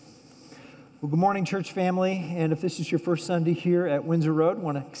Well, good morning, church family. And if this is your first Sunday here at Windsor Road, I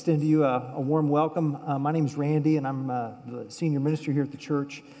want to extend to you a warm welcome. My name is Randy, and I'm the senior minister here at the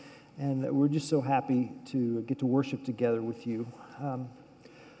church. And we're just so happy to get to worship together with you.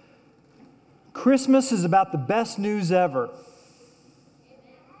 Christmas is about the best news ever.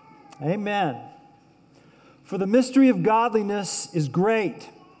 Amen. For the mystery of godliness is great.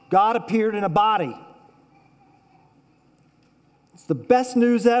 God appeared in a body. It's the best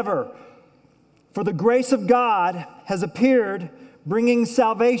news ever. For the grace of God has appeared, bringing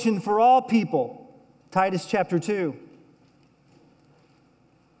salvation for all people. Titus chapter 2.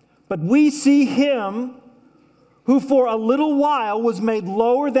 But we see him who for a little while was made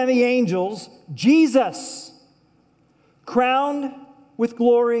lower than the angels, Jesus, crowned with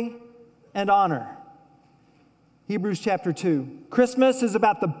glory and honor. Hebrews chapter 2. Christmas is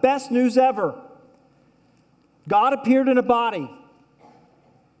about the best news ever. God appeared in a body.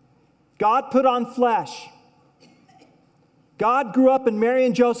 God put on flesh. God grew up in Mary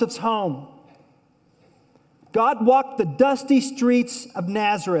and Joseph's home. God walked the dusty streets of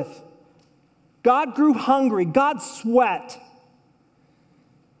Nazareth. God grew hungry. God sweat.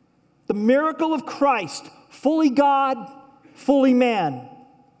 The miracle of Christ, fully God, fully man.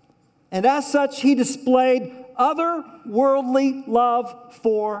 And as such, he displayed otherworldly love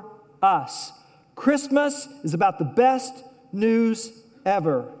for us. Christmas is about the best news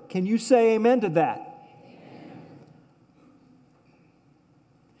ever. Can you say amen to that? Amen.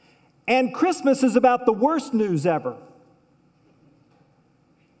 And Christmas is about the worst news ever.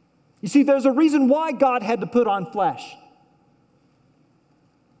 You see, there's a reason why God had to put on flesh.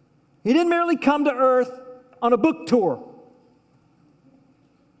 He didn't merely come to earth on a book tour.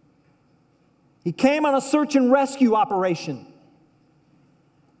 He came on a search and rescue operation.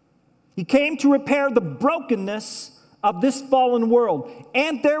 He came to repair the brokenness of this fallen world.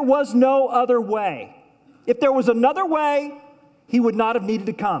 And there was no other way. If there was another way, he would not have needed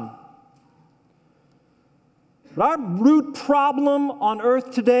to come. But our root problem on earth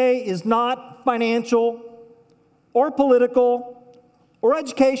today is not financial or political or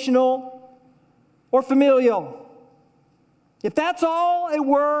educational or familial. If that's all it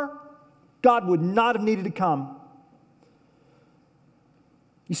were, God would not have needed to come.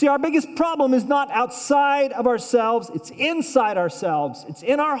 You see, our biggest problem is not outside of ourselves, it's inside ourselves. It's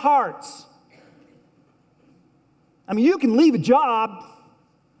in our hearts. I mean, you can leave a job,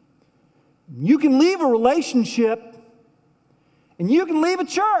 you can leave a relationship, and you can leave a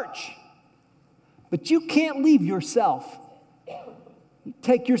church, but you can't leave yourself. You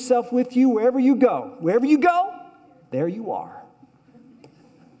take yourself with you wherever you go. Wherever you go, there you are.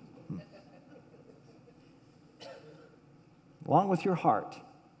 Along with your heart.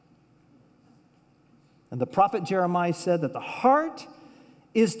 And the prophet Jeremiah said that the heart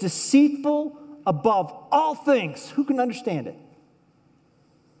is deceitful above all things. Who can understand it?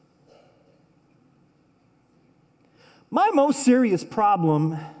 My most serious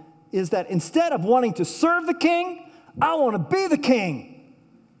problem is that instead of wanting to serve the king, I want to be the king.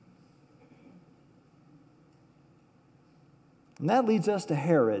 And that leads us to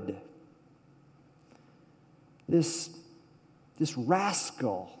Herod, this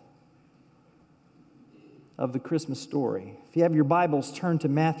rascal of the Christmas story. If you have your Bibles, turn to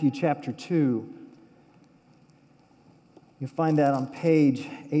Matthew chapter 2. You'll find that on page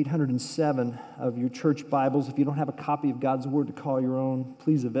 807 of your church Bibles. If you don't have a copy of God's Word to call your own,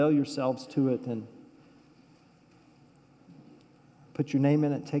 please avail yourselves to it and put your name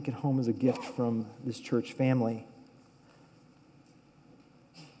in it. Take it home as a gift from this church family.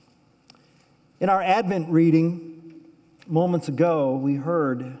 In our Advent reading moments ago, we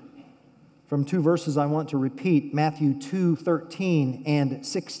heard from two verses I want to repeat, Matthew 2:13 and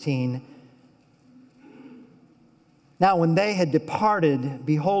 16. Now, when they had departed,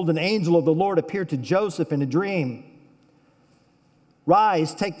 behold, an angel of the Lord appeared to Joseph in a dream.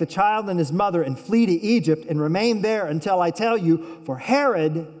 Rise, take the child and his mother, and flee to Egypt, and remain there until I tell you, for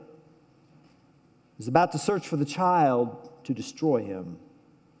Herod is about to search for the child to destroy him.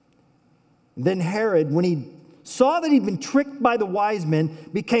 And then Herod, when he saw that he'd been tricked by the wise men,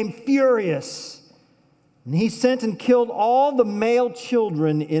 became furious. And he sent and killed all the male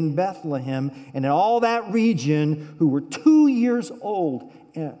children in Bethlehem and in all that region who were 2 years old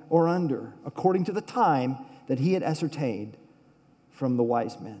or under, according to the time that he had ascertained from the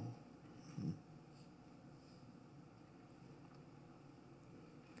wise men.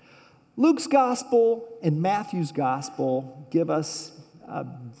 Luke's gospel and Matthew's gospel give us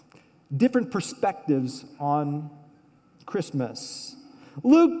different perspectives on Christmas.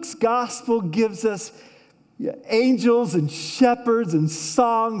 Luke's gospel gives us Yeah, angels and shepherds and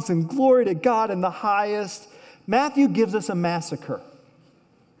songs and glory to God in the highest. Matthew gives us a massacre.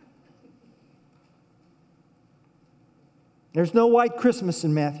 There's no white Christmas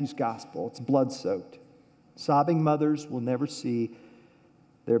in Matthew's gospel. It's blood-soaked. Sobbing mothers will never see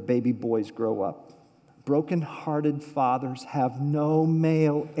their baby boys grow up. Broken-hearted fathers have no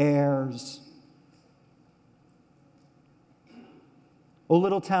male heirs. O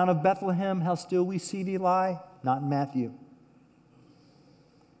little town of Bethlehem, how still we see thee lie? Not in Matthew.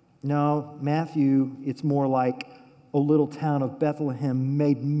 No, Matthew, it's more like, O little town of Bethlehem,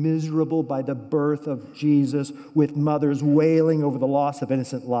 made miserable by the birth of Jesus, with mothers wailing over the loss of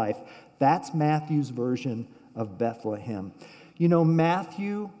innocent life. That's Matthew's version of Bethlehem. You know,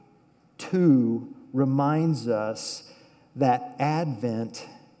 Matthew 2 reminds us that Advent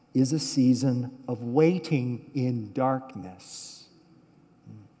is a season of waiting in darkness.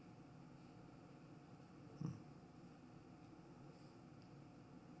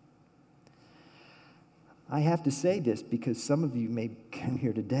 I have to say this because some of you may come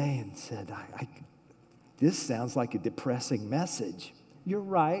here today and said, this sounds like a depressing message. You're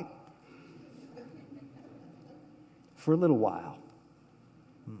right. For a little while.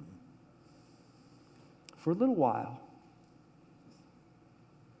 For a little while.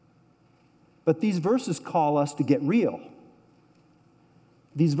 But these verses call us to get real.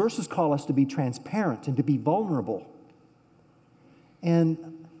 These verses call us to be transparent and to be vulnerable.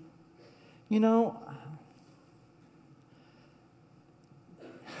 And, you know,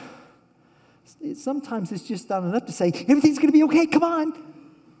 sometimes it's just not enough to say, everything's going to be okay, come on.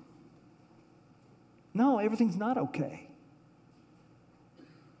 No, everything's not okay.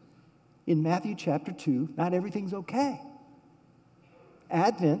 In Matthew chapter 2, not everything's okay.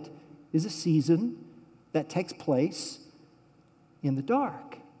 Advent is a season that takes place in the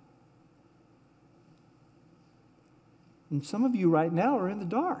dark. And some of you right now are in the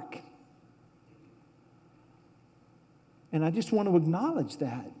dark. And I just want to acknowledge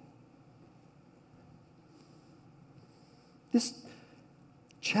that. This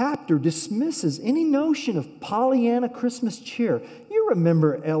chapter dismisses any notion of Pollyanna Christmas cheer. You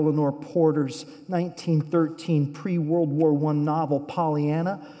remember Eleanor Porter's 1913 pre-World War I novel,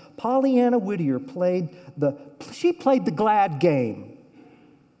 Pollyanna? Pollyanna Whittier played the glad game.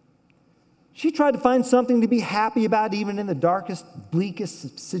 She tried to find something to be happy about even in the darkest, bleakest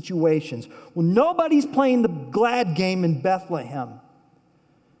of situations. Well, nobody's playing the glad game in Bethlehem.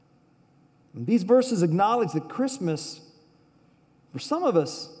 And these verses acknowledge that Christmas, for some of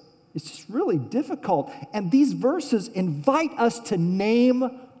us, it's just really difficult. And these verses invite us to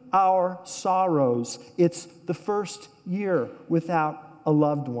name our sorrows. It's the first year without a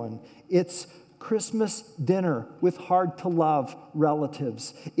loved one. It's Christmas dinner with hard-to-love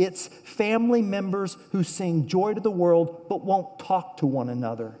relatives. It's family members who sing joy to the world but won't talk to one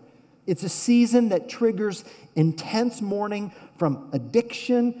another. It's a season that triggers intense mourning from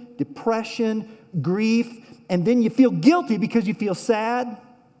addiction, depression, grief, and then you feel guilty because you feel sad.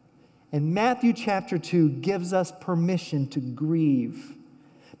 And Matthew chapter 2 gives us permission to grieve.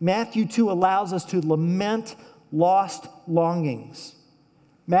 Matthew 2 allows us to lament lost longings.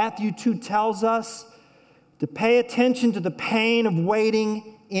 Matthew 2 tells us to pay attention to the pain of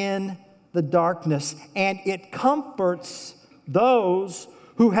waiting in the darkness. And it comforts those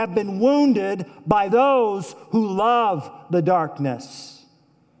who have been wounded by those who love the darkness.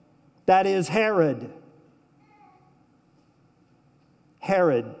 That is Herod.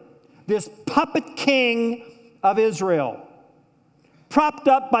 Herod, this puppet king of Israel, propped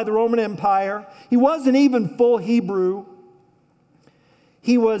up by the Roman Empire. He wasn't even full Hebrew.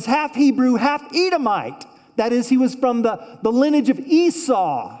 He was half Hebrew, half Edomite. That is, he was from the lineage of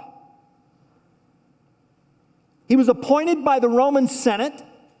Esau. He was appointed by the Roman Senate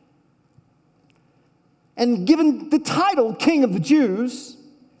and given the title King of the Jews.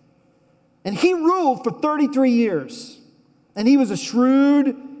 And he ruled for 33 years. And he was a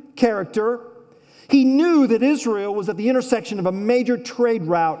shrewd character. He knew that Israel was at the intersection of a major trade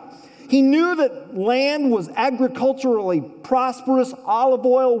route. He knew that land was agriculturally prosperous. Olive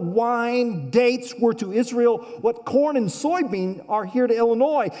oil, wine, dates were to Israel what corn and soybean are here to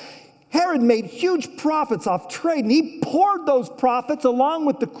Illinois. Herod made huge profits off trade, and he poured those profits along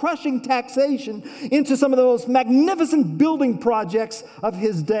with the crushing taxation into some of the most magnificent building projects of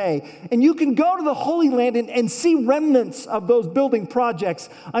his day. And you can go to the Holy Land and see remnants of those building projects.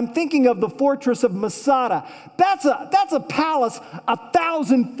 I'm thinking of the fortress of Masada. That's a palace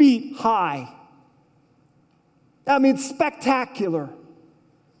 1,000 feet high. I mean, it's spectacular.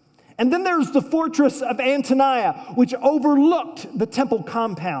 And then there's the fortress of Antoniah, which overlooked the temple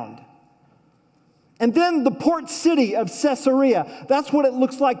compound. And then the port city of Caesarea. That's what it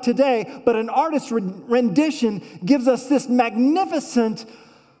looks like today, but an artist's rendition gives us this magnificent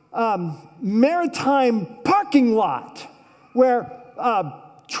maritime parking lot where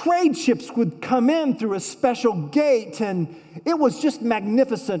trade ships would come in through a special gate, and it was just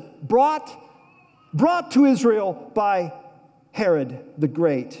magnificent, brought to Israel by Herod the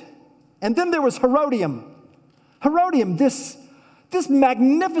Great. And then there was Herodium. Herodium, this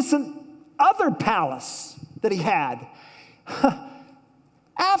magnificent other palace that he had.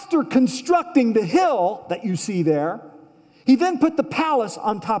 After constructing the hill that you see there, he then put the palace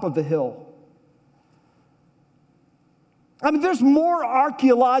on top of the hill. I mean, there's more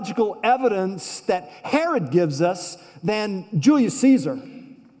archaeological evidence that Herod gives us than Julius Caesar.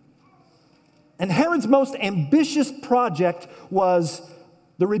 And Herod's most ambitious project was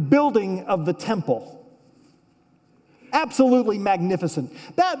the rebuilding of the temple. Absolutely magnificent.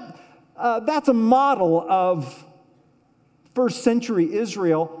 That's a model of first century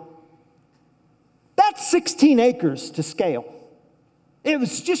Israel. That's 16 acres to scale. It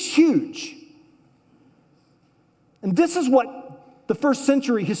was just huge. And this is what the first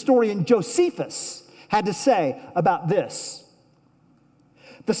century historian Josephus had to say about this.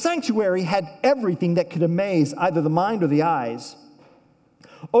 The sanctuary had everything that could amaze either the mind or the eyes.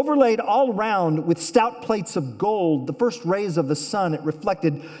 Overlaid all around with stout plates of gold, the first rays of the sun, it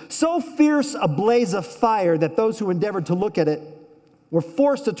reflected so fierce a blaze of fire that those who endeavored to look at it were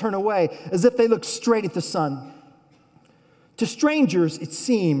forced to turn away as if they looked straight at the sun. To strangers, it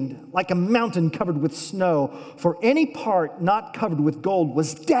seemed like a mountain covered with snow, for any part not covered with gold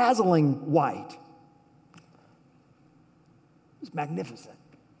was dazzling white. It was magnificent.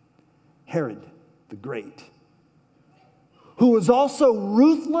 Herod the Great, who was also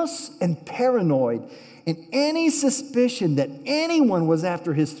ruthless and paranoid, and any suspicion that anyone was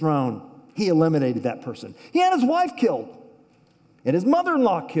after his throne, he eliminated that person. He had his wife killed, and his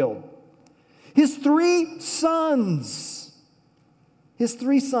mother-in-law killed. His three sons,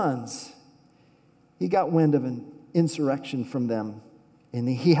 he got wind of an insurrection from them, and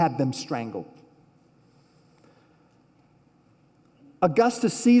he had them strangled.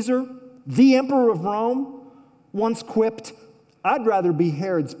 Augustus Caesar, the emperor of Rome, once quipped, "I'd rather be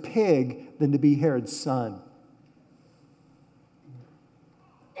Herod's pig than to be Herod's son."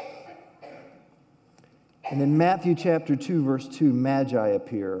 And in Matthew chapter 2, verse 2, Magi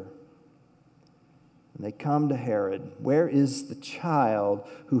appear. And they come to Herod. "Where is the child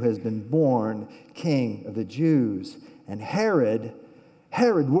who has been born king of the Jews?" And Herod,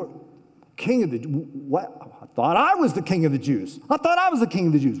 king of the, what? I thought I was the king of the Jews.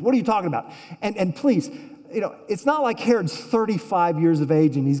 What are you talking about? And please, it's not like Herod's 35 years of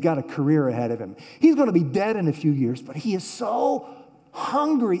age and he's got a career ahead of him. He's going to be dead in a few years, but he is so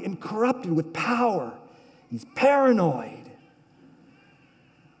hungry and corrupted with power. He's paranoid.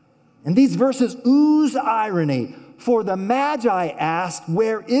 And these verses ooze irony. For the Magi asked,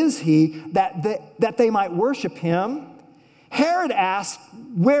 "Where is he?" that they might worship him. Herod asked,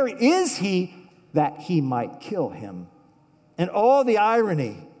 "Where is he?" that he might kill him. And all the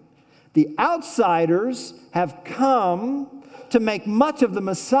irony. The outsiders have come to make much of the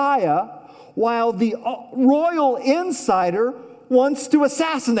Messiah, while the royal insider wants to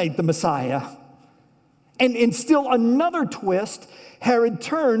assassinate the Messiah. And in still another twist, Herod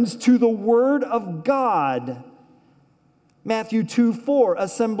turns to the Word of God. Matthew 2:4,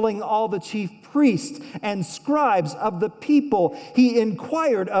 assembling all the chief priests and scribes of the people, he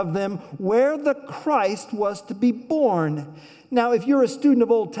inquired of them where the Christ was to be born. Now, if you're a student of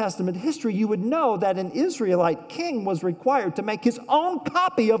Old Testament history, you would know that an Israelite king was required to make his own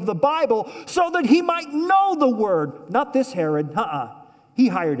copy of the Bible so that he might know the Word. Not this Herod, he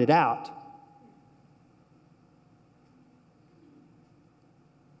hired it out.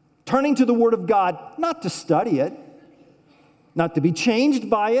 Turning to the Word of God, not to study it, not to be changed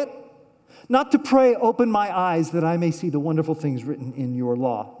by it, not to pray, "Open my eyes that I may see the wonderful things written in your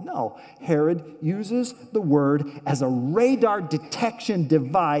law." No, Herod uses the Word as a radar detection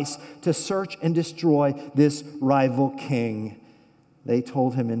device to search and destroy this rival king. They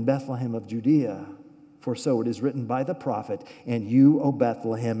told him, "In Bethlehem of Judea, for so it is written by the prophet, and you, O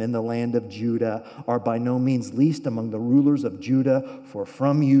Bethlehem, in the land of Judah, are by no means least among the rulers of Judah, for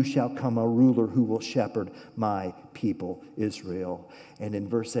from you shall come a ruler who will shepherd my people Israel." And in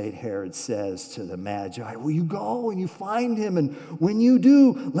verse 8, Herod says to the Magi, "Will you go and you find him? And when you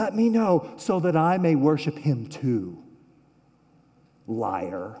do, let me know so that I may worship him too."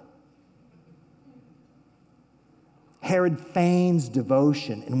 Liar. Herod feigns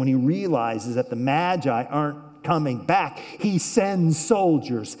devotion, and when he realizes that the Magi aren't coming back. He sends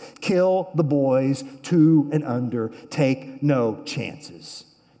soldiers. Kill the boys 2 and under. Take no chances.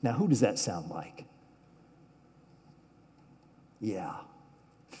 Now, who does that sound like? Yeah,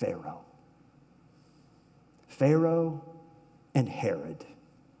 Pharaoh. Pharaoh and Herod.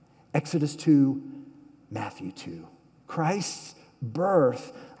 Exodus 2, Matthew 2. Christ's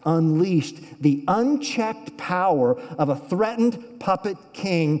birth unleashed the unchecked power of a threatened puppet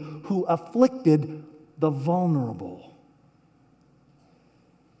king who afflicted the vulnerable.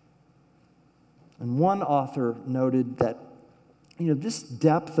 And one author noted that, this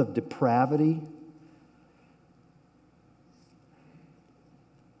depth of depravity,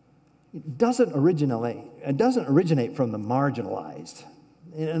 it doesn't originate from the marginalized.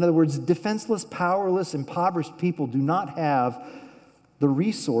 In other words, defenseless, powerless, impoverished people do not have the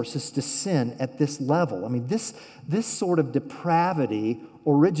resources to sin at this level. I mean, this sort of depravity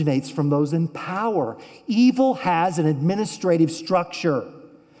originates from those in power. Evil has an administrative structure.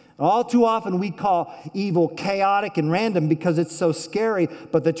 All too often we call evil chaotic and random because it's so scary,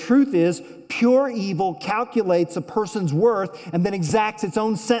 but the truth is pure evil calculates a person's worth and then exacts its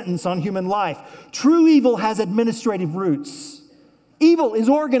own sentence on human life. True evil has administrative roots. Evil is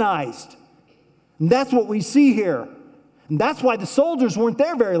organized. And that's what we see here. And that's why the soldiers weren't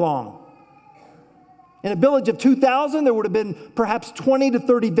there very long. In a village of 2,000, there would have been perhaps 20 to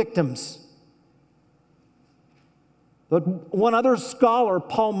 30 victims. But one other scholar,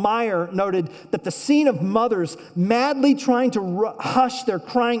 Paul Meyer, noted that the scene of mothers madly trying to hush their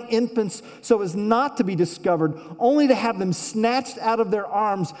crying infants so as not to be discovered, only to have them snatched out of their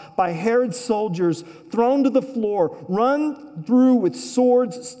arms by Herod's soldiers, thrown to the floor, run through with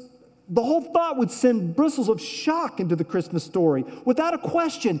swords. The whole thought would send bristles of shock into the Christmas story. Without a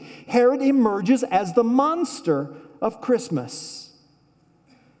question, Herod emerges as the monster of Christmas.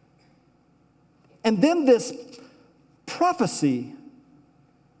 And then this prophecy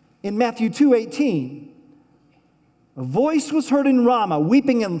in Matthew 2:18. A voice was heard in Ramah,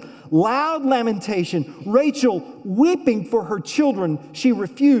 weeping in loud lamentation. Rachel weeping for her children. She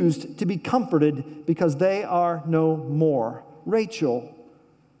refused to be comforted because they are no more. Rachel,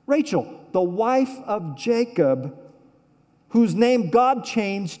 the wife of Jacob, whose name God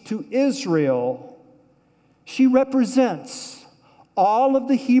changed to Israel. She represents all of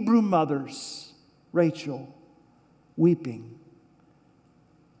the Hebrew mothers. Rachel, weeping.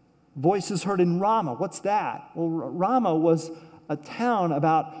 Voices heard in Ramah. What's that? Well, Ramah was a town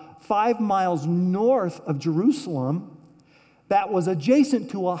about 5 miles north of Jerusalem that was adjacent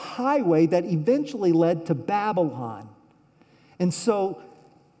to a highway that eventually led to Babylon. And so,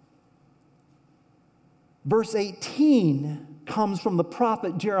 verse 18 comes from the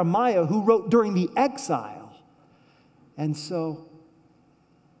prophet Jeremiah, who wrote during the exile. And so,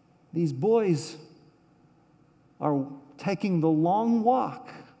 these boys are taking the long walk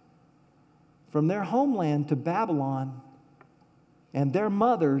from their homeland to Babylon, and their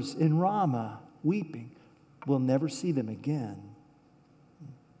mothers in Ramah weeping. We'll never see them again.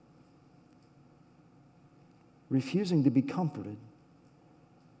 Refusing to be comforted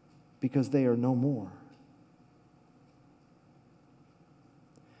because they are no more.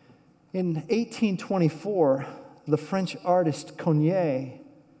 In 1824, the French artist Corneille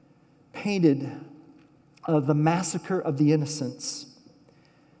painted The Massacre of the Innocents.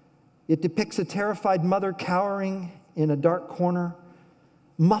 It depicts a terrified mother cowering in a dark corner,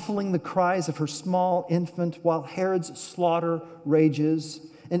 muffling the cries of her small infant while Herod's slaughter rages.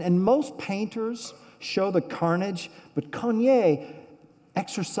 And most painters show the carnage, but Corneille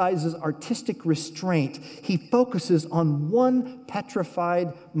exercises artistic restraint. He focuses on one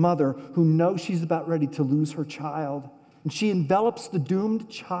petrified mother who knows she's about ready to lose her child. And she envelops the doomed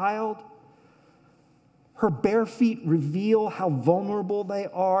child. Her bare feet reveal how vulnerable they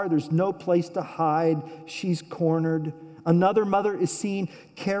are. There's no place to hide. She's cornered. Another mother is seen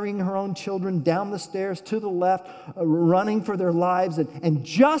carrying her own children down the stairs to the left, running for their lives. And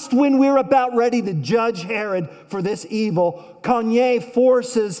just when we're about ready to judge Herod for this evil, Corneille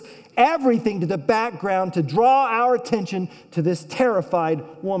forces everything to the background to draw our attention to this terrified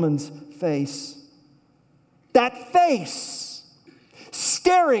woman's face. That face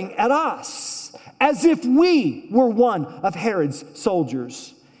staring at us as if we were one of Herod's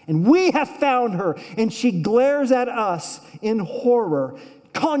soldiers. And we have found her, and she glares at us in horror.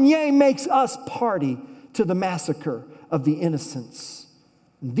 Corneille makes us party to the massacre of the innocents.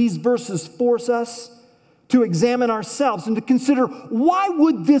 These verses force us to examine ourselves and to consider, why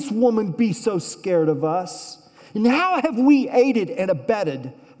would this woman be so scared of us? And how have we aided and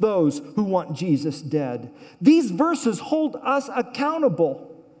abetted those who want Jesus dead? These verses hold us accountable.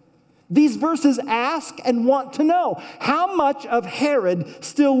 These verses ask and want to know how much of Herod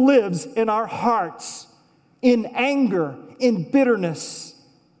still lives in our hearts, in anger, in bitterness.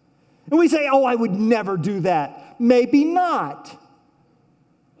 And we say, oh, I would never do that. Maybe not.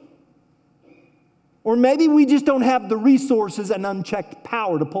 Or maybe we just don't have the resources and unchecked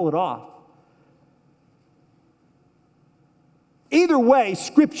power to pull it off. Either way,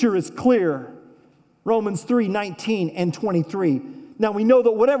 Scripture is clear. Romans 3:19 and 23. Now we know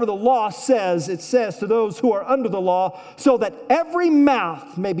that whatever the law says, it says to those who are under the law, so that every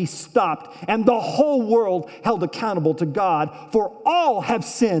mouth may be stopped and the whole world held accountable to God, for all have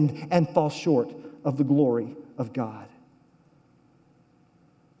sinned and fall short of the glory of God.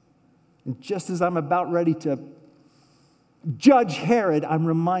 And just as I'm about ready to judge Herod, I'm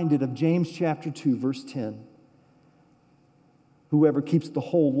reminded of James chapter 2, verse 10. Whoever keeps the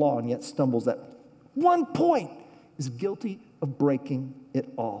whole law and yet stumbles at one point is guilty of breaking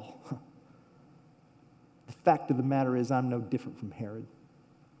it all. The fact of the matter is, I'm no different from Herod.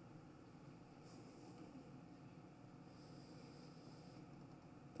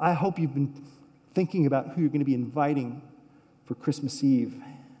 I hope you've been thinking about who you're going to be inviting for Christmas Eve.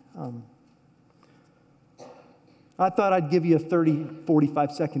 I thought I'd give you a 30,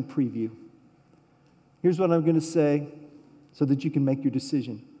 45-second preview. Here's what I'm going to say so that you can make your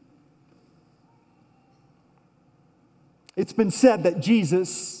decision. It's been said that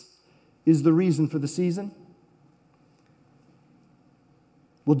Jesus is the reason for the season.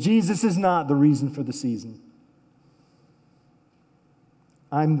 Well, Jesus is not the reason for the season.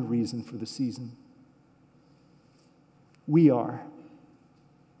 I'm the reason for the season. We are.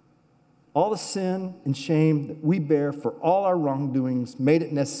 All the sin and shame that we bear for all our wrongdoings made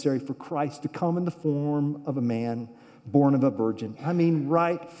it necessary for Christ to come in the form of a man born of a virgin. I mean,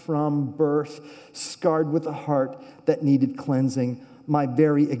 right from birth, scarred with a heart that needed cleansing. My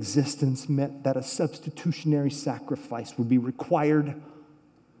very existence meant that a substitutionary sacrifice would be required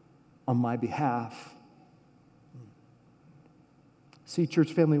on my behalf. See,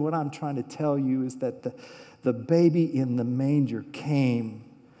 church family, what I'm trying to tell you is that the baby in the manger came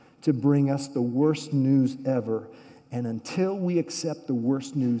to bring us the worst news ever. And until we accept the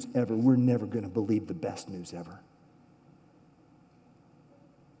worst news ever, we're never going to believe the best news ever.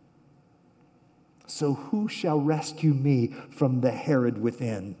 So who shall rescue me from the Herod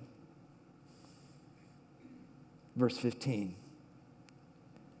within? Verse 15.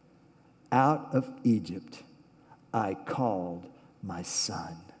 Out of Egypt I called my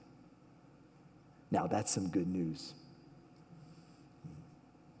son. Now that's some good news.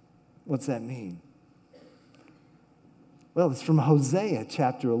 What's that mean? Well, it's from Hosea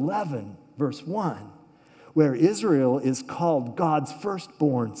chapter 11, verse 1. Where Israel is called God's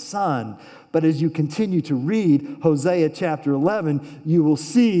firstborn son. But as you continue to read Hosea chapter 11, you will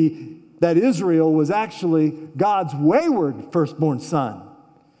see that Israel was actually God's wayward firstborn son.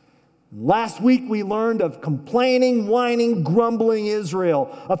 Last week we learned of complaining, whining, grumbling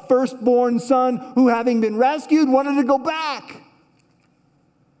Israel, a firstborn son who, having been rescued, wanted to go back.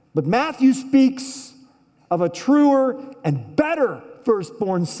 But Matthew speaks of a truer and better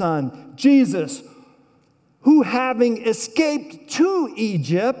firstborn son, Jesus, who, having escaped to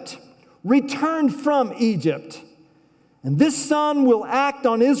Egypt, returned from Egypt. And this son will act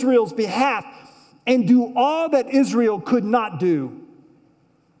on Israel's behalf and do all that Israel could not do.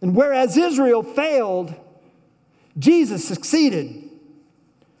 And whereas Israel failed, Jesus succeeded.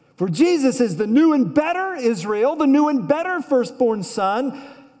 For Jesus is the new and better Israel, the new and better firstborn son,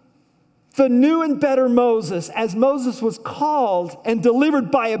 the new and better Moses, as Moses was called and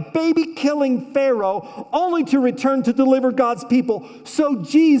delivered by a baby-killing Pharaoh, only to return to deliver God's people. So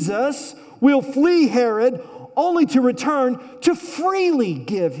Jesus will flee Herod, only to return to freely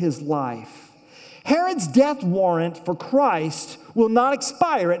give his life. Herod's death warrant for Christ will not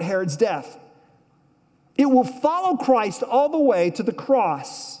expire at Herod's death. It will follow Christ all the way to the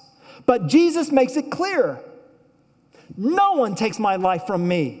cross. But Jesus makes it clear, no one takes my life from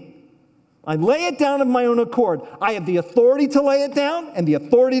me. I lay it down of my own accord. I have the authority to lay it down and the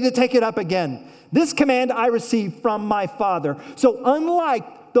authority to take it up again. This command I received from my Father. So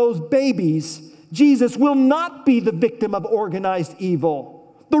unlike those babies, Jesus will not be the victim of organized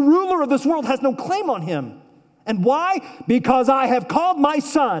evil. The ruler of this world has no claim on him. And why? Because I have called my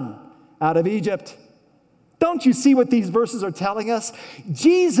son out of Egypt. Don't you see what these verses are telling us?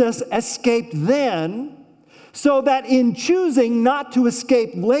 Jesus escaped then, so that in choosing not to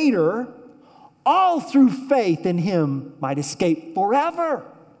escape later, all through faith in him might escape forever.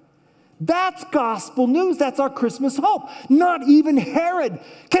 That's gospel news. That's our Christmas hope. Not even Herod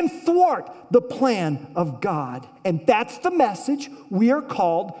can thwart the plan of God. And that's the message we are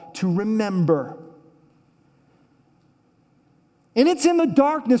called to remember. And it's in the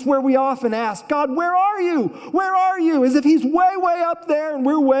darkness where we often ask, God, where are you? Where are you? As if he's way, way up there and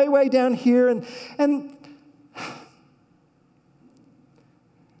we're way, way down here. And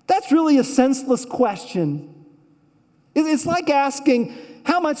that's really a senseless question. It's like asking,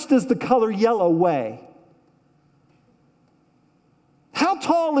 how much does the color yellow weigh? How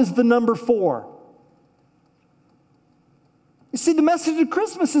tall is the number 4? You see, the message of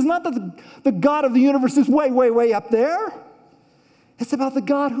Christmas is not that the God of the universe is way, way, way up there. It's about the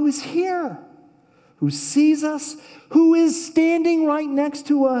God who is here, who sees us, who is standing right next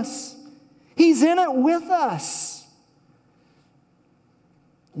to us. He's in it with us.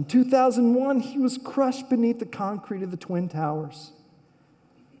 In 2001, he was crushed beneath the concrete of the Twin Towers.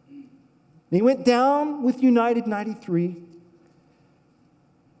 He went down with United 93.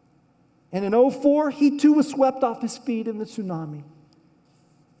 And in 2004, he too was swept off his feet in the tsunami.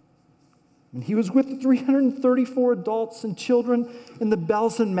 And he was with the 334 adults and children in the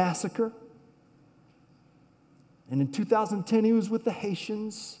Belsen massacre. And in 2010, he was with the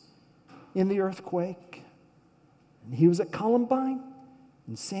Haitians in the earthquake. And he was at Columbine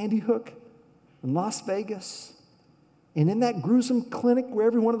and Sandy Hook in Las Vegas. And in that gruesome clinic where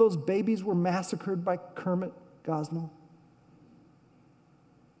every one of those babies were massacred by Kermit Gosnell.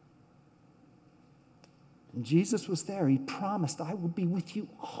 And Jesus was there. He promised, I will be with you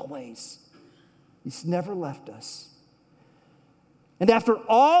always. He's never left us. And after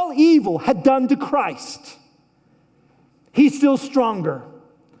all evil had done to Christ, he's still stronger.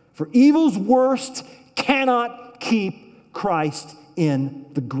 For evil's worst cannot keep Christ in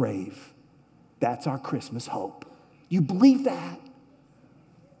the grave. That's our Christmas hope. You believe that?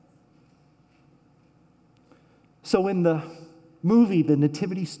 So in the movie, The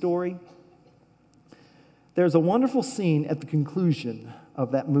Nativity Story, there's a wonderful scene at the conclusion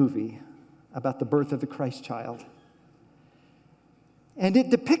of that movie about the birth of the Christ child. And it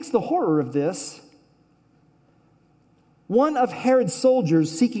depicts the horror of this. One of Herod's soldiers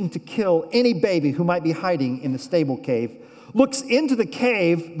seeking to kill any baby who might be hiding in the stable cave looks into the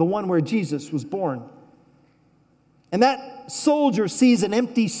cave, the one where Jesus was born. And that soldier sees an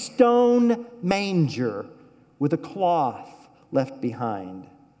empty stone manger with a cloth left behind.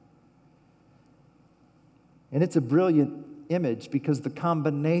 And it's a brilliant image because the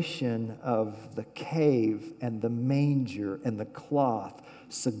combination of the cave and the manger and the cloth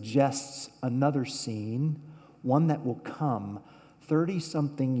suggests another scene, one that will come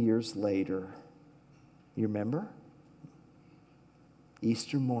 30-something years later. You remember?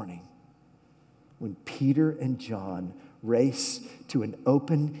 Easter morning, when Peter and John race to an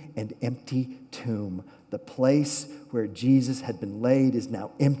open and empty tomb. The place where Jesus had been laid is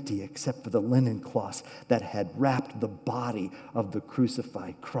now empty except for the linen cloths that had wrapped the body of the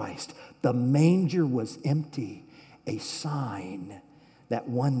crucified Christ. The manger was empty, a sign that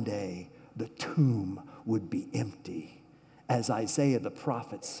one day the tomb would be empty. As Isaiah the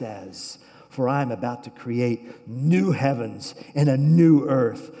prophet says, for I am about to create new heavens and a new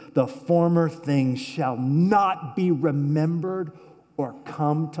earth. The former things shall not be remembered or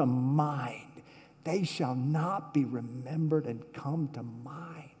come to mind. They shall not be remembered and come to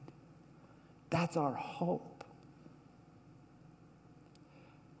mind. That's our hope.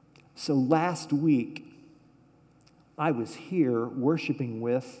 So last week, I was here worshiping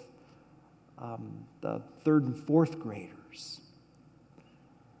with the 3rd and 4th graders.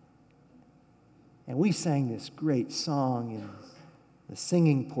 And we sang this great song in the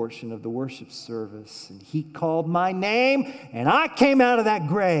singing portion of the worship service. And he called my name, and I came out of that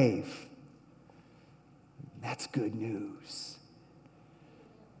grave. That's good news.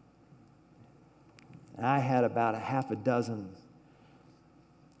 And I had about a half a dozen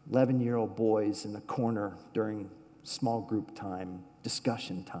 11-year-old boys in the corner during small group time,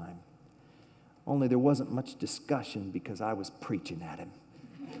 discussion time. Only there wasn't much discussion because I was preaching at him.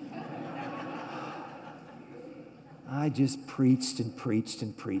 I just preached and preached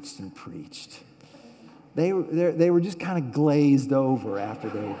and preached and preached. They were just kind of glazed over after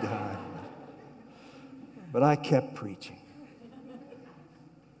they were done. But I kept preaching.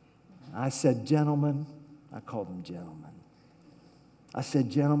 I said, gentlemen, I called them gentlemen. I said,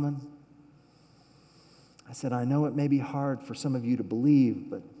 gentlemen, I said, I know it may be hard for some of you to believe,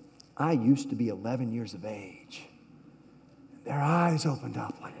 but I used to be 11 years of age. Their eyes opened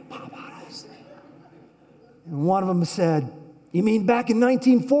up like pop-eyes. And one of them said, you mean back in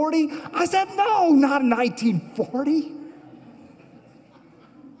 1940? I said, no, not in 1940.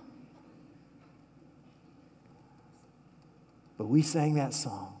 we sang that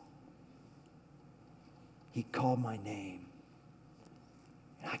song. He called my name,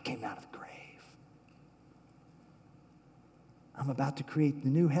 and I came out of the grave. I'm about to create the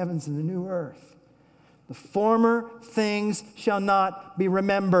new heavens and the new earth. The former things shall not be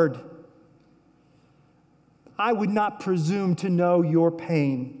remembered. I would not presume to know your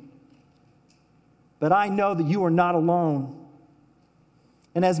pain, but I know that you are not alone.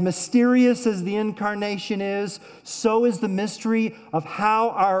 And as mysterious as the incarnation is, so is the mystery of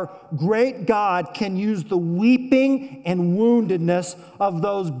how our great God can use the weeping and woundedness of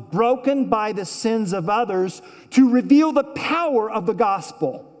those broken by the sins of others to reveal the power of the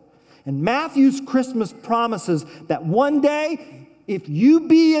gospel. And Matthew's Christmas promises that one day, if you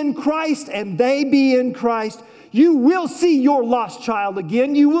be in Christ and they be in Christ, you will see your lost child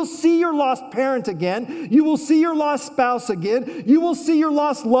again. You will see your lost parent again. You will see your lost spouse again. You will see your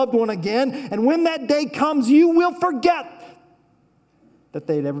lost loved one again. And when that day comes, you will forget that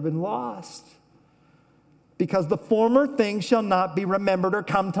they'd ever been lost. Because the former things shall not be remembered or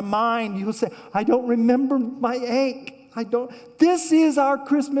come to mind. You will say, I don't remember my ache. This is our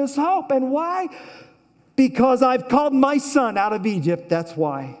Christmas hope. And why? Because I've called my son out of Egypt. That's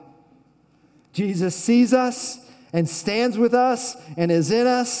why. Jesus sees us and stands with us and is in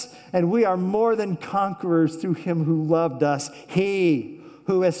us, and we are more than conquerors through him who loved us. He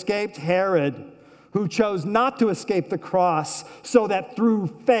who escaped Herod, who chose not to escape the cross, so that through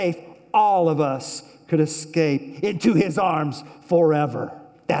faith all of us could escape into his arms forever.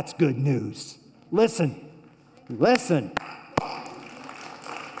 That's good news. Listen.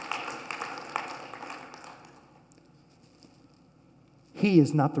 He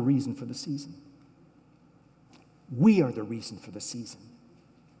is not the reason for the season. We are the reason for the season.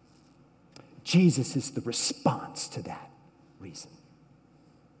 Jesus is the response to that reason.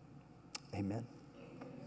 Amen.